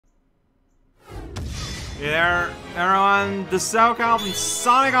Yeah, everyone, the South album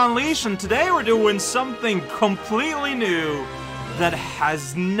Sonic Unleashed, and today we're doing something completely new that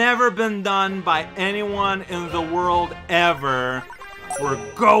has never been done by anyone in the world ever.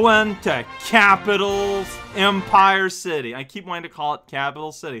 We're going to Capital Empire City. I keep wanting to call it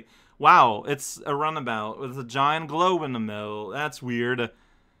Capital City. Wow, it's a runabout with a giant globe in the middle. That's weird.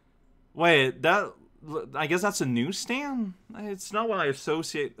 Wait, I guess that's a newsstand? It's not what I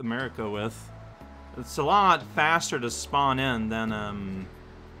associate America with. It's a lot faster to spawn in than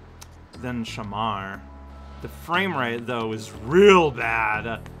Shamar. The frame rate, though, is real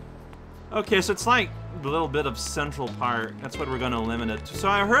bad. Okay, so it's like a little bit of Central Park. That's what we're going to limit it to. So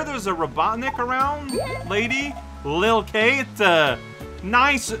I heard there's a Robotnik around, lady? Lil Kate?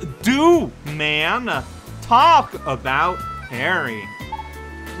 Nice do, man. Talk about Harry.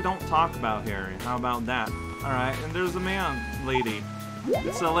 We don't talk about Harry. How about that? Alright, and there's a man, lady.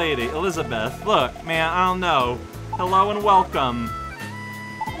 It's a lady, Elizabeth. Look, man, I don't know. Hello and welcome.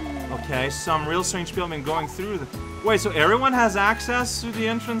 Okay, some real strange people have been going through the... Wait, so everyone has access to the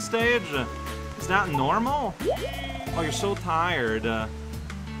entrance stage? Is that normal? Oh, you're so tired.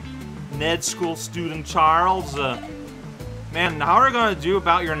 Ned school student Charles. Man, how are we gonna do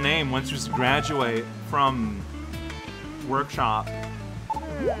about your name once you graduate from workshop?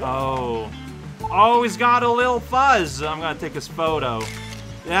 Oh. Oh, he's got a little fuzz. I'm gonna take his photo.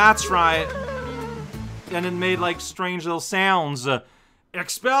 That's right. And it made like strange little sounds.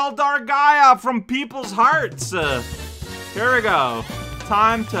 Expel Dark Gaia from people's hearts. Here we go.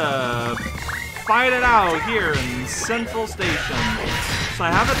 Time to fight it out here in Central Station. So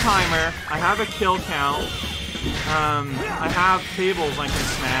I have a timer. I have a kill count. I have tables I can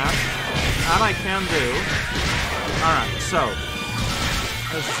smash. That I can do. Alright, so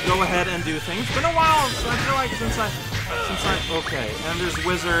let's go ahead and do things. It's been a while, so I feel like since I okay, and there's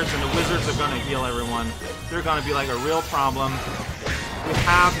wizards, and the wizards are gonna heal everyone. They're gonna be like a real problem. We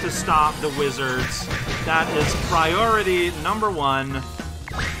have to stop the wizards. That is priority number one.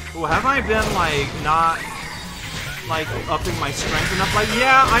 Ooh, have I been like not like upping my strength enough? Like,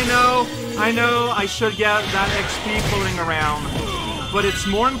 yeah, I know, I should get that XP floating around, but it's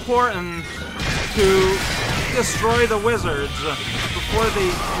more important to destroy the wizards before they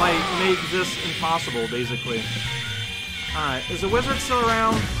like make this impossible, basically. Alright, is the wizard still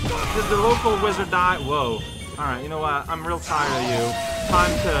around? Did the local wizard die? Whoa. Alright, you know what? I'm real tired of you.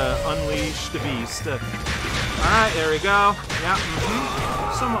 Time to unleash the beast. Alright, there we go. Yeah,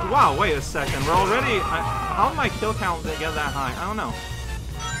 wow, wait a second. We're already... how did my kill count get that high? I don't know.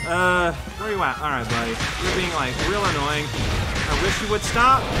 Where are you at? Alright, buddy. You're being, like, real annoying. I wish you would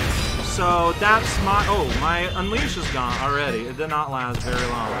stop. So, that's my... Oh, my unleash is gone already. It did not last very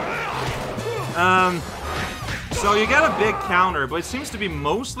long. So you get a big counter, but it seems to be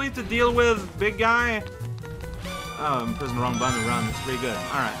mostly to deal with big guy. Oh, I'm pressing the wrong button to run. It's pretty good.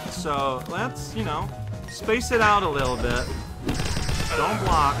 Alright, so let's, you know, space it out a little bit. Don't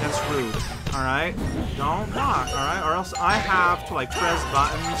block. That's rude. Alright? Don't block, alright? Or else I have to, like, press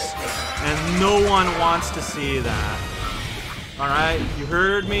buttons, and no one wants to see that. Alright? You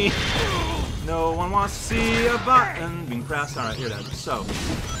heard me? No one wants to see a button being pressed. Alright, here it is. So,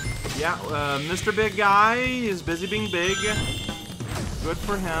 yeah, Mr. Big Guy is busy being big. Good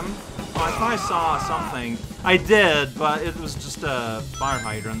for him. Oh, I thought I saw something. I did, but it was just a fire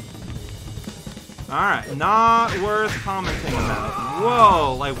hydrant. Alright, not worth commenting about.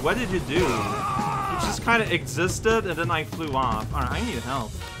 Whoa, like, what did you do? You just kind of existed, and then I flew off. Alright, I need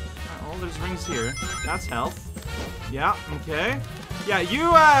health. Right, oh, there's rings here. That's health. Yeah, okay. Yeah,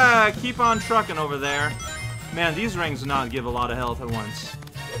 you, keep on trucking over there. Man, these rings do not give a lot of health at once.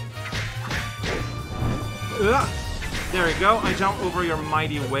 There we go. I jump over your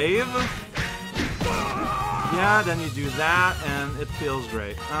mighty wave. Yeah, then you do that, and it feels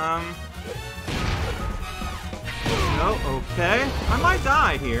great. No, okay. I might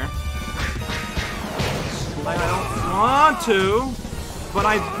die here. Like, I don't want to,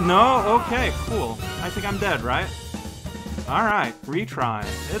 but no, okay, cool. I think I'm dead, right? Alright, retry.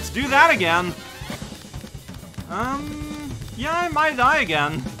 Let's do that again. Yeah, I might die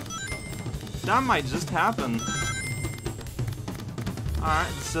again. That might just happen.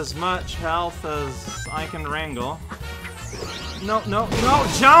 Alright, it's as much health as I can wrangle. No, no, no,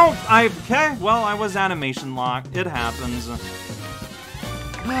 jump! Okay, well, I was animation locked. It happens.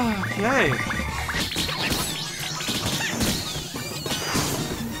 Okay.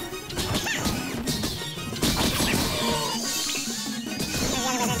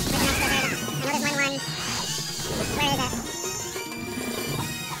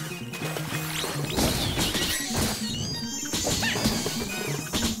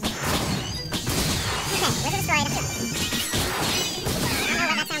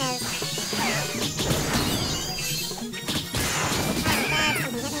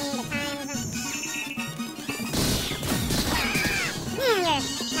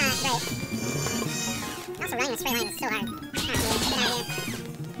 Also, running a straight line is so hard.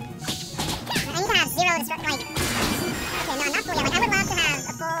 I need to have zero destruct, like... Okay, no, not full yet. Like, I would love to have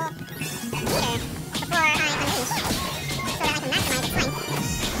a full meter before I unleash, so that I can maximize its length.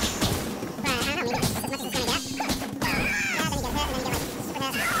 But, I don't know, maybe this is as much as it's gonna get. Yeah, then you get hit, and then you get, like, super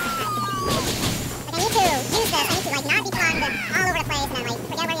hit. Like, I need to use this. I need to, like, not be plugged all over the place, and then, like,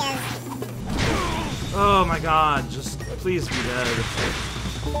 forget where he is. Oh my god, just please be dead.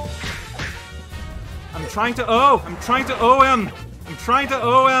 I'm trying to O him! I'm trying to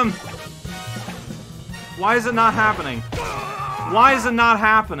O him! Why is it not happening? Why is it not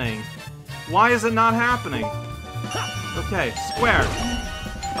happening? Why is it not happening? Okay, square.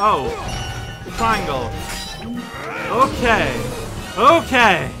 Oh. Triangle. Okay.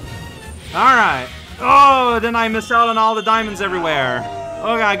 Okay. Alright. Oh, then I miss out on all the diamonds everywhere.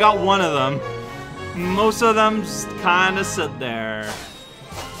 Okay, I got one of them. Most of them just kinda sit there.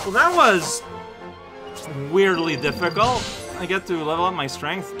 Well, that was weirdly difficult. I get to level up my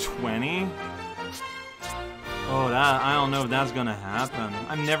strength 20. Oh, that, I don't know if that's gonna happen.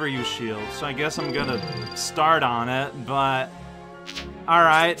 I've never used shields, so I guess I'm gonna start on it, but...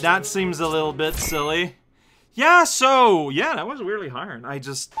 Alright, that seems a little bit silly. Yeah, so, yeah, that was weirdly hard. That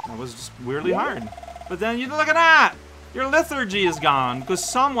was just weirdly hard. But then you look at that! Your lethargy is gone, because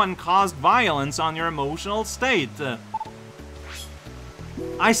someone caused violence on your emotional state.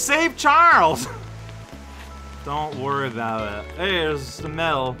 I saved Charles! Don't worry about it. Hey, there's the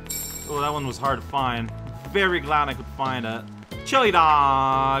medal. Oh, that one was hard to find. Very glad I could find it. Chili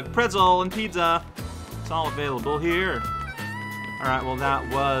dog, pretzel, and pizza. It's all available here. Alright, well that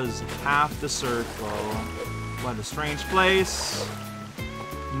was half the circle. What a strange place.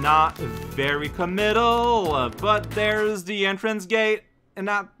 Not very committal, but there's the entrance gate, and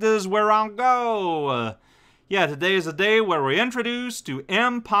that is where I'll go. Yeah, today is a day where we're introduced to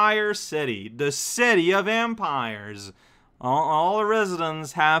Empire City, the city of empires. All the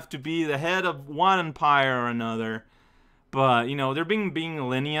residents have to be the head of one empire or another. But, you know, they're being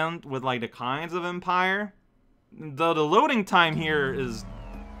lenient with, like, the kinds of empire. Though the loading time here is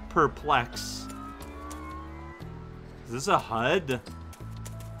perplex. Is this a HUD?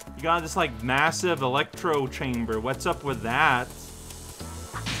 You got this, like, massive electro chamber. What's up with that?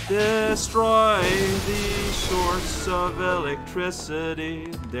 Destroy the source of electricity.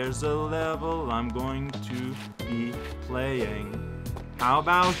 There's a level I'm going to be playing. How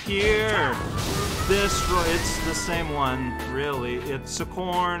about here? Destroy. It's the same one, really. It's a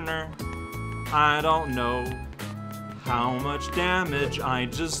corner. I don't know how much damage I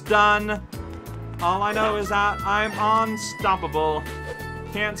just done. All I know is that I'm unstoppable.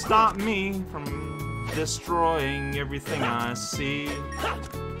 Can't stop me from destroying everything I see.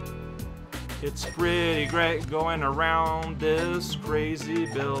 It's pretty great going around this crazy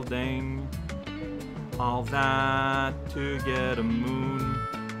building. All that to get a moon,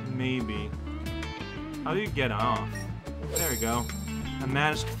 maybe. How do you get off? There we go. I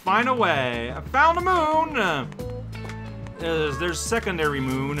managed to find a way. I found a moon! There's secondary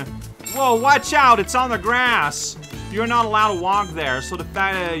moon. Whoa, watch out! It's on the grass! You're not allowed to walk there, so the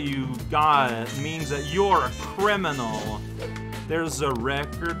fact that you got it means that you're a criminal. There's a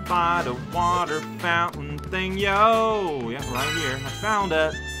record by the water fountain thing, yo! Yeah, right here. I found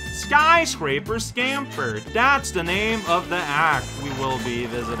it. Skyscraper Scamper. That's the name of the act we will be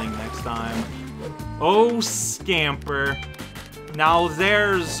visiting next time. Oh, Scamper. Now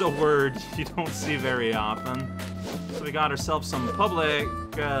there's a word you don't see very often. So we got ourselves some public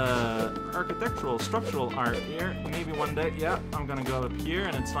architectural, structural art here. Maybe one day, yeah, I'm gonna go up here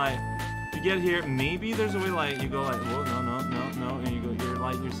and it's like, you get here, maybe there's a way like, you go like, whoa, no, and you go here,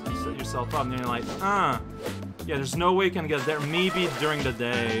 like, you set yourself up and you're like, yeah, there's no way you can get there. Maybe during the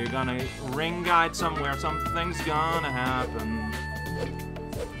day, you're gonna ring guide somewhere, something's gonna happen.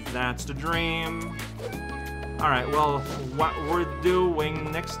 That's the dream. Alright, well, what we're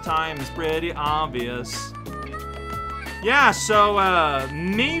doing next time is pretty obvious. Yeah, so,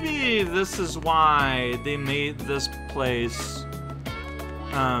 maybe this is why they made this place,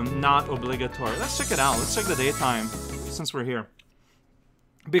 not obligatory. Let's check it out. Let's check the daytime, since we're here.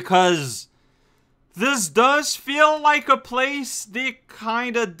 Because this does feel like a place they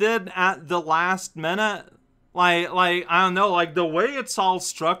kinda did at the last minute. Like, I don't know, like, the way it's all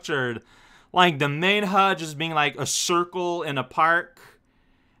structured. Like, the main HUD just being, like, a circle in a park.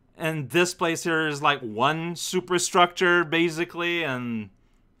 And this place here is, like, one superstructure, basically, and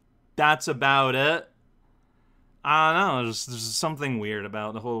that's about it. I don't know, there's something weird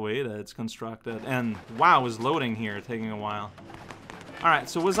about the whole way that it's constructed. And, wow, is loading here, taking a while. Alright,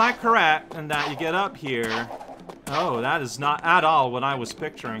 so was I correct in that you get up here? Oh, that is not at all what I was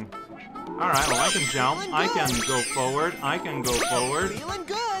picturing. Alright, well, I can jump. I can go forward. I can go forward. Feeling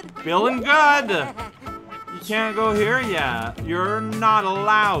good. Feeling good! You can't go here yet. You're not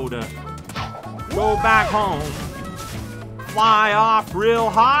allowed. Go back home. Fly off real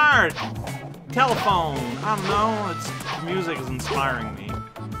hard. Telephone. I don't know. It's music is inspiring me.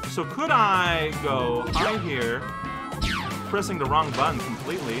 So could I go high here? Pressing the wrong button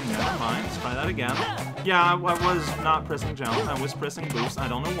completely. Never mind. Let's try that again. Yeah, I was not pressing jump. I was pressing boost. I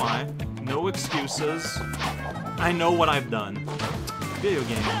don't know why. No excuses. I know what I've done. Video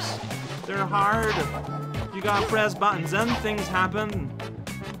games. They're hard. You gotta press buttons and things happen.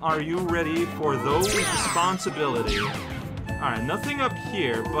 Are you ready for those responsibilities? Alright, nothing up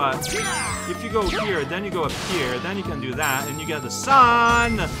here, but if you go here, then you go up here, then you can do that, and you get the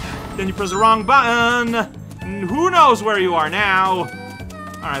sun! Then you press the wrong button! And who knows where you are now?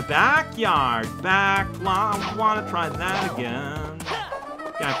 Alright, backyard, I wanna try that again.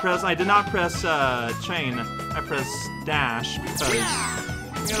 Yeah, I did not press chain, I pressed dash, because you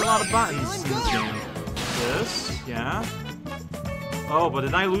get a lot of buttons in this game. This, yeah. Oh, but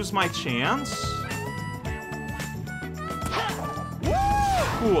did I lose my chance?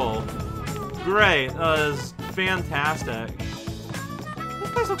 Cool. Great. That is fantastic. This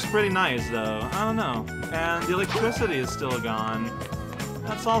place looks pretty nice, though. I don't know. And the electricity is still gone.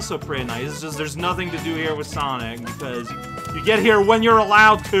 That's also pretty nice. It's just there's nothing to do here with Sonic, because you get here when you're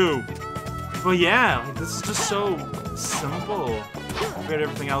allowed to. But yeah, like, this is just so simple compared to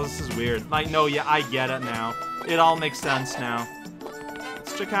everything else. This is weird. Like, no, yeah, I get it now. It all makes sense now.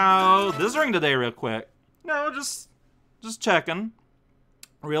 Let's check out this during the day real quick. No, just checking.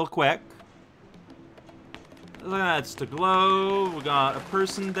 Real quick. Look at that, it's the globe. We got a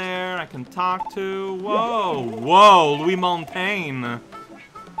person there I can talk to. Whoa, whoa, Louis Montaigne.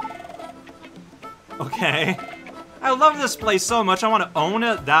 Okay. I love this place so much, I want to own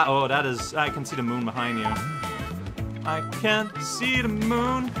it. That is, I can see the moon behind you. I can't see the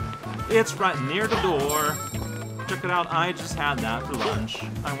moon. It's right near the door. Check it out, I just had that for lunch.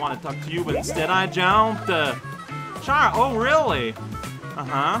 I want to talk to you, but instead I jumped. Char, oh really?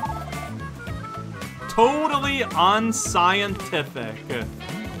 Uh-huh. Totally unscientific.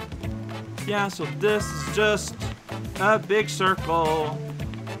 Yeah, so this is just a big circle.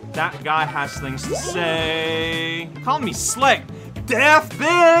 That guy has things to say. Call me slick. Deaf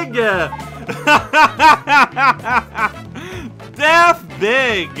big! Deaf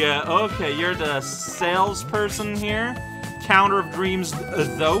big! Okay, you're the salesperson here. Counter of Dreams,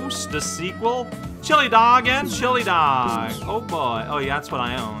 the sequel. Chili dog and chili dog. Oh boy. Oh yeah, that's what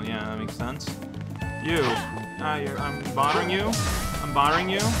I own. Yeah, that makes sense. You. I'm bothering you. I'm bothering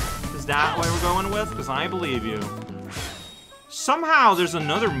you. Is that what we're going with? Because I believe you. Somehow there's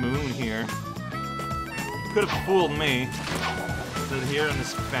another moon here. Could have fooled me. Is it here in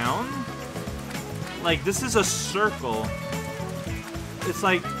this fountain? Like, this is a circle. It's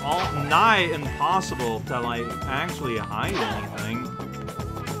like all nigh impossible to like actually hide anything.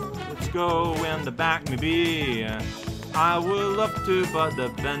 Go in the back, maybe. I would love to, but the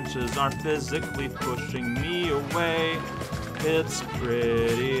benches are physically pushing me away. It's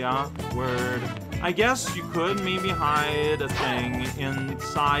pretty awkward. I guess you could maybe hide a thing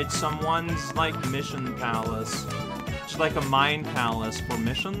inside someone's, like, mission palace. It's like a mine palace for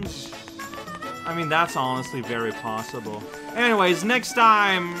missions. I mean, that's honestly very possible. Anyways, next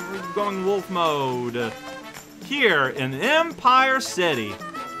time, we're going wolf mode. Here in Empire City.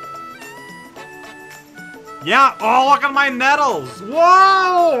 Yeah, oh, look at my medals! Whoa!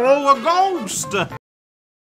 Oh, a ghost!